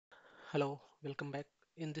Hello, welcome back.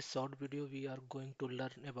 In this short video, we are going to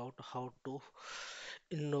learn about how to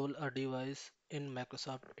enroll a device in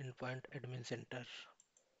Microsoft Endpoint Admin Center.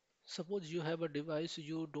 Suppose you have a device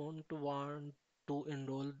you don't want to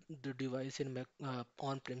enroll the device in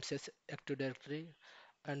on-premises Active Directory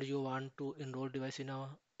and you want to enroll device in a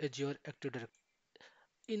Azure Active Directory.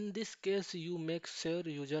 In this case, you make sure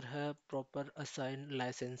user have proper assigned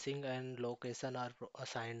licensing and location are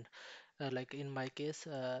assigned. Like in my case,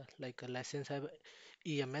 like a license have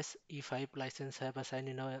EMS E5 license have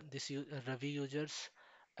assigned Ravi users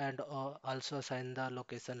and also assign the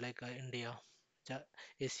location like India,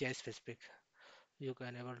 Asia specific. You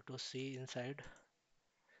can able to see inside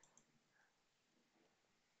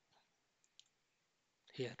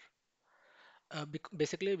here.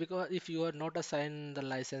 Basically, because if you are not assigned the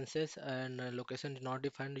licenses and location is not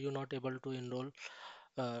defined, you're not able to enroll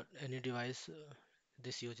any device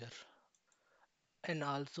this user. And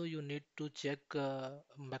also you need to check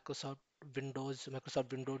Microsoft Windows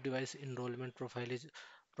device enrollment profile is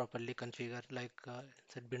properly configured. Like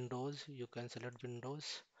said Windows, you can select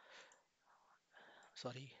Windows.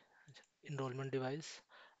 Sorry, enrollment device,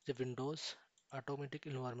 the Windows automatic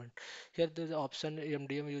environment. Here there is option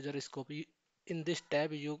MDM user scope. In this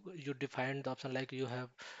tab, you define the option like you have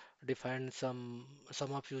defined some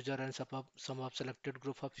of user and some of selected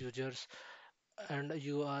group of users and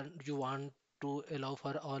you want to allow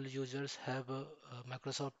for all users have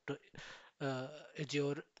Microsoft uh,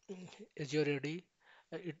 Azure Azure AD.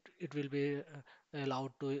 It will be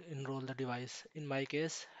allowed to enroll the device. In my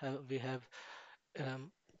case, we have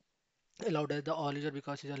um, allowed as the all user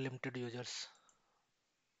because these are limited users.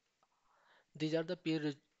 These are the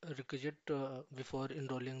prerequisite before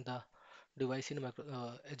enrolling the device in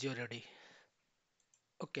Azure AD.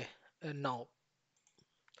 Okay, now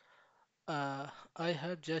uh, I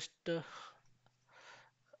have just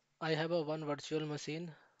I have a one virtual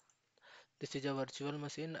machine. This is a virtual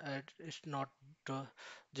machine and it's not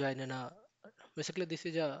join in a basically this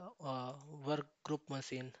is a work group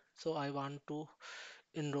machine. So I want to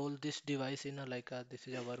enroll this device in a this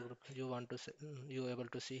is a work group you want to you able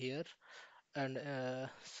to see here and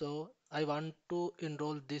so I want to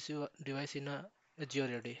enroll this device in a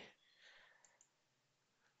Azure AD.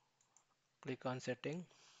 Click on setting,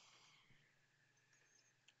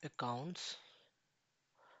 accounts,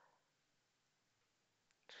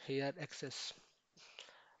 here access.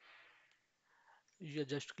 You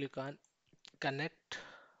just click on connect.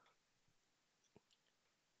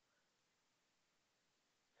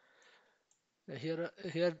 There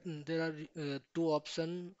are two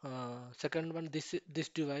option. Second one, this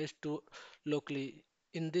device to locally.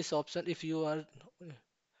 In this option, if you are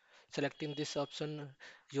selecting this option,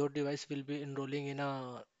 your device will be enrolling in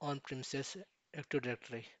a on-premises Active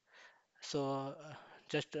Directory. So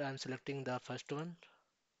just I'm selecting the first one.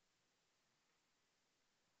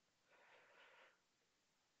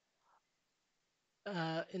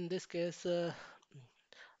 In this case,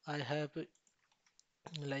 I have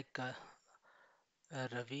like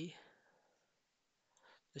Ravi.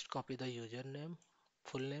 Just copy the username,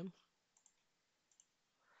 full name,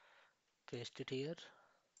 paste it here.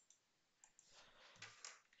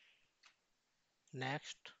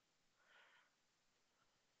 Next,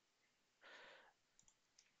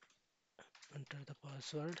 enter the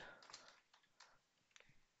password,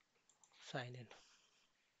 sign in.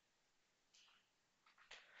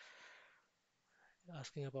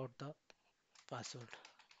 Asking about the password.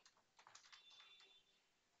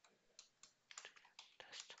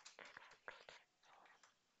 Test.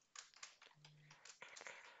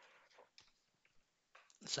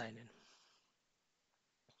 Sign in.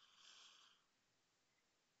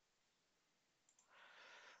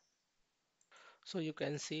 So you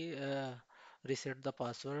can see reset the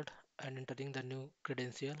password and entering the new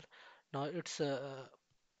credential. Now it's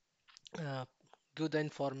give the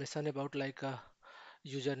information about like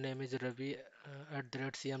username is Ravi at the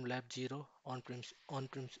rate cmlab0 on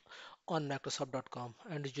Microsoft.com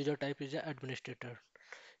and user type is a administrator.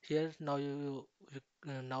 Here now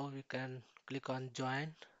now we can click on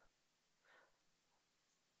join.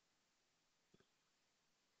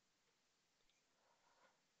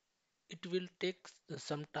 It will take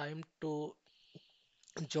some time to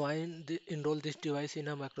enroll this device in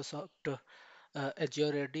a Microsoft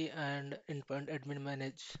Azure AD and Endpoint Admin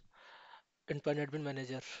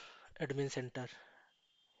Manager, Admin Center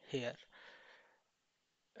here.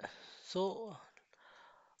 So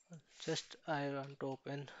just I want to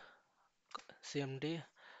open CMD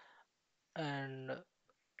and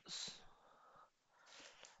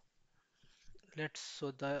let's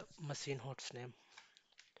show the machine host name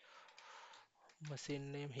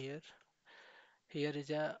machine name here. Here is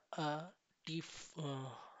a T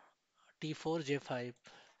T4J5.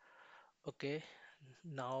 Okay,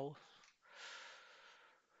 now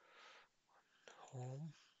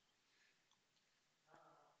home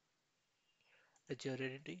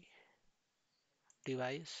majority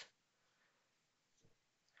device.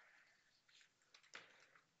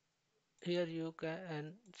 Here you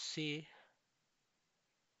can see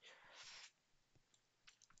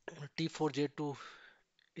T4J2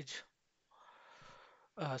 is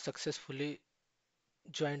successfully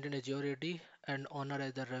joined in Azure AD and honored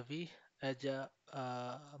as the Ravi as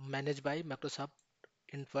managed by Microsoft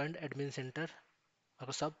Endpoint Admin Center,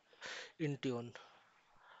 Microsoft Intune.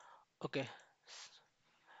 Okay,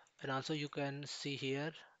 and also you can see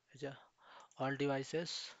here as all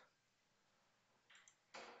devices.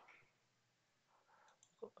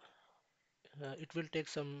 It will take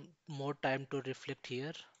some more time to reflect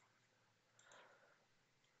here.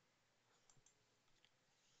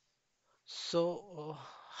 So,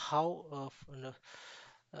 how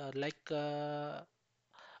like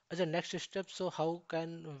as a next step, so how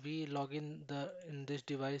can we log in this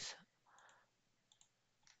device?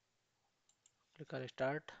 Click on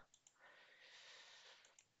start,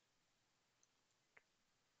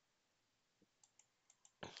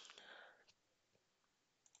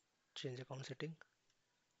 change account setting.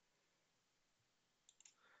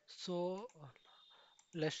 So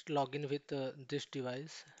let's log in with this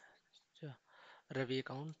device, yeah, Ravi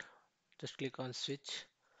account. Just click on switch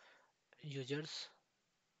users,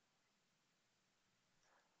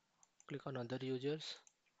 click on other users,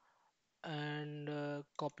 and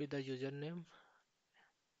copy the username,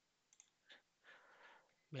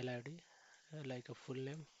 mail ID, like a full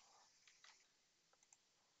name,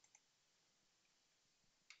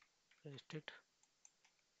 paste it,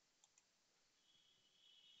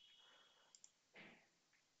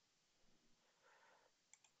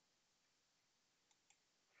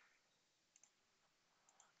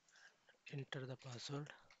 enter the password.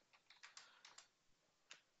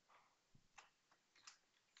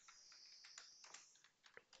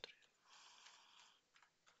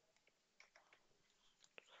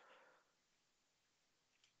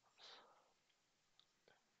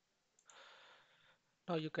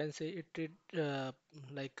 Now you can say it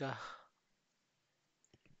like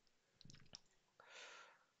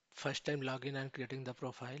first time login and creating the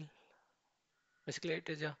profile. Basically, it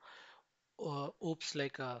is a oops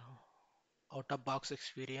like a out of box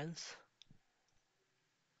experience.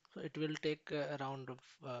 So it will take around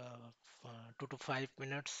 2 to 5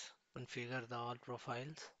 minutes configure the all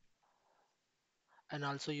profiles, and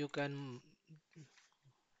also you can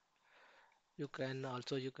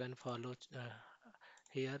follow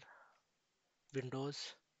here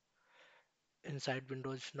Windows inside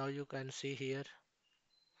Windows. Now you can see here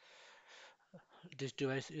this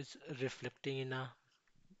device is reflecting in a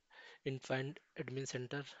Infind Admin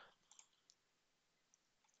Center.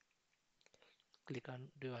 Click on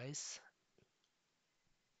device.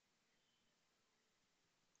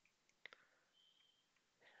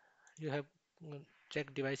 You have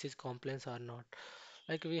checked devices compliance or not.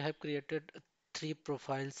 Like we have created three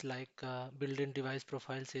profiles like built-in device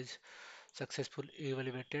profiles is successful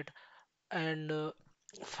evaluated and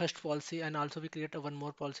first policy, and also we create a one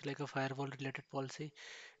more policy like a firewall related policy.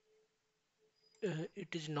 It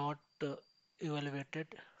is not evaluated.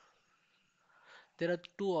 There are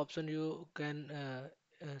two options you can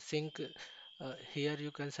sync. Here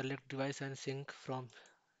you can select device and sync from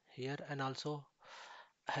here, and also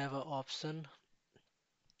have an option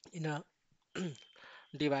in a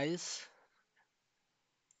device.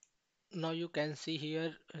 Now you can see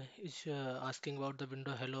here is asking about the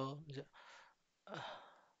window hello, uh,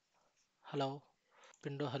 hello,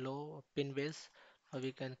 window hello pin base.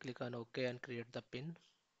 We can click on OK and create the pin.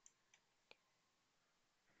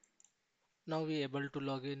 Now we able to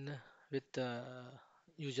log in with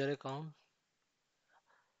user account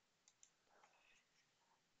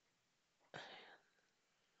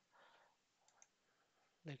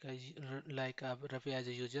like Rafi as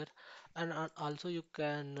a user, and also you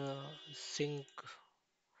can sync.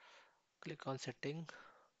 Click on setting,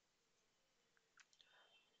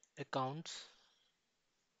 accounts,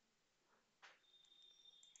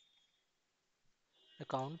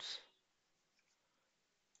 accounts.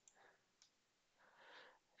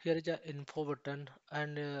 Here is a info button,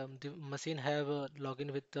 and the machine have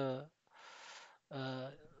login with the uh,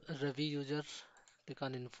 Ravi user. Click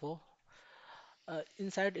on info.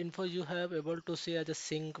 Inside info, you have able to see as a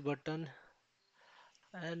sync button,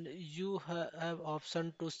 and you have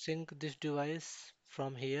option to sync this device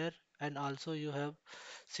from here, and also you have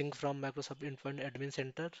sync from Microsoft Endpoint Admin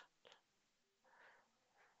Center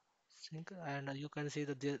sync, and you can see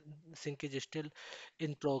that the sync is still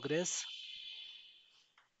in progress.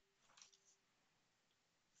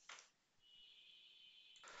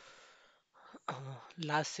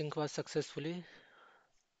 Last sync was successfully,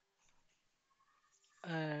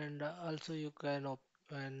 and also you can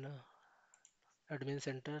open Admin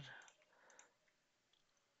Center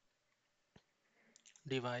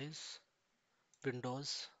device,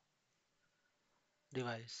 Windows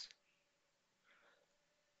device,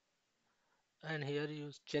 and here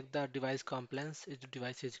you check the device compliance. If the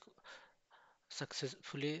device is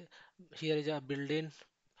successfully, here is a built-in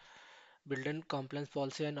compliance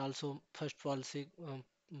policy, and also first policy,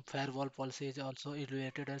 firewall policy is also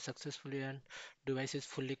evaluated and successfully, and device is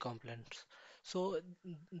fully compliant. So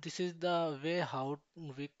this is the way how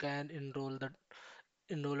we can enroll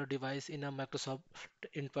a device in a Microsoft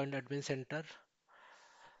Endpoint Admin Center.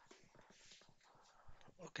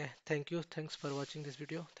 Okay, thank you. Thanks for watching this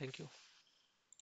video. Thank you.